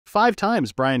5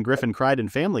 times Brian Griffin cried in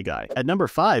Family Guy. At number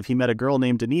 5, he met a girl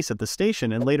named Denise at the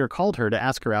station and later called her to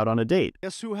ask her out on a date.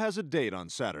 Guess who has a date on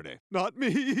Saturday? Not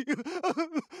me.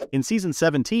 In season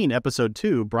 17, episode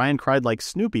 2, Brian cried like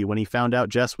Snoopy when he found out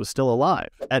Jess was still alive.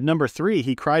 At number 3,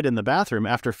 he cried in the bathroom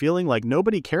after feeling like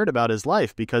nobody cared about his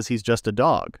life because he's just a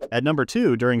dog. At number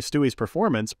 2, during Stewie's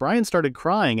performance, Brian started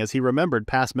crying as he remembered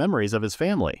past memories of his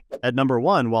family. At number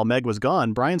 1, while Meg was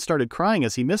gone, Brian started crying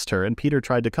as he missed her and Peter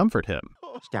tried to comfort him.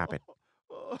 Stop it.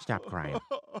 Stop crying.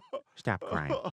 Stop crying.